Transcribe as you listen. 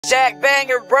Jack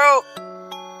Banger, bro.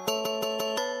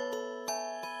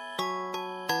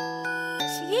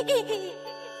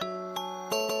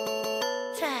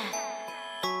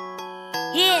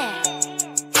 Yeah.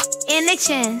 In the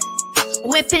chin,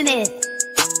 whipping it.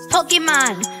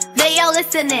 Pokemon, they all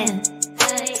listening.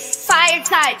 Fire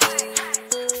type,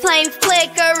 flame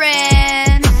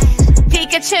flickering.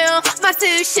 Pikachu, my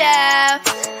sous chef.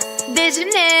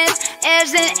 Visioning,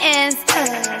 edge and ends.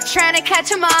 Trying to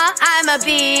catch 'em all, I'm a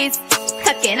beast.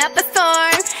 Cooking up a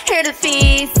storm, here to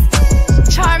feast.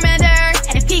 Charmander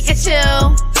and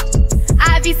Pikachu.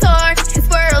 Ivysaur and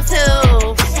Squirtle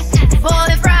too. Boil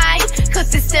and fry, cook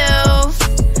the stew.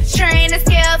 Train the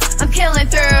skills, I'm killing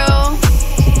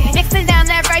through. Mixing down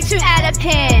that Raichu at a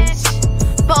pinch.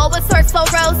 Bulbasaur slow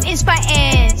roast inch by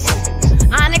inch.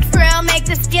 Onyx grill make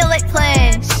the skillet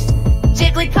clench.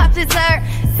 Jigglypuff dessert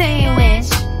sandwich.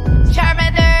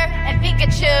 Charmander and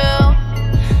Pikachu.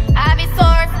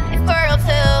 Ivysaur and Squirtle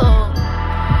too.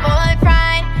 Boil and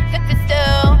fry, cook the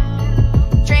stew.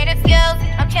 Train the skills,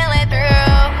 I'm killing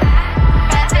through.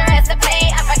 Got the recipe,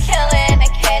 I'm a killer in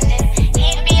the kitchen.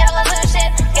 Eat me evolution,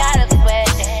 gotta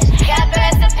switch it. Got the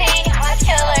recipe, I'm a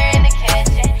killer in the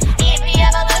kitchen. Eat me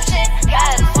evolution,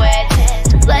 gotta switch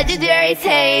it. Legendary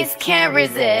taste, can't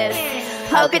resist.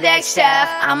 Pokedex chef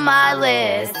on my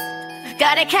list.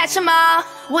 Gotta catch 'em all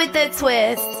with a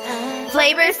twist.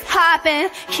 Flavors hoppin',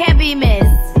 can't be missed.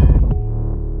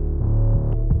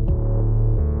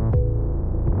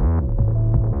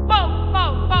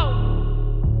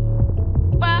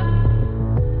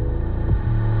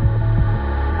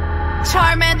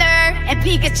 Charmander and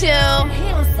Pikachu.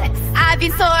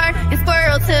 Ivysaur and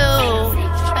Squirtle too.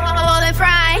 Boil and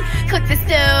fry, cook the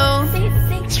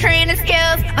stew. Train the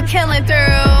skills, I'm killing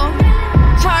through.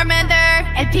 Charmander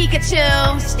and Pikachu.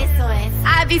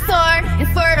 Ivysaur and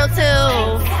Squirtle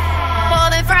too.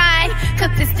 Boil and fry,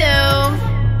 cook the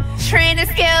stew. Train the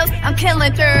skills, I'm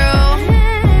killing through.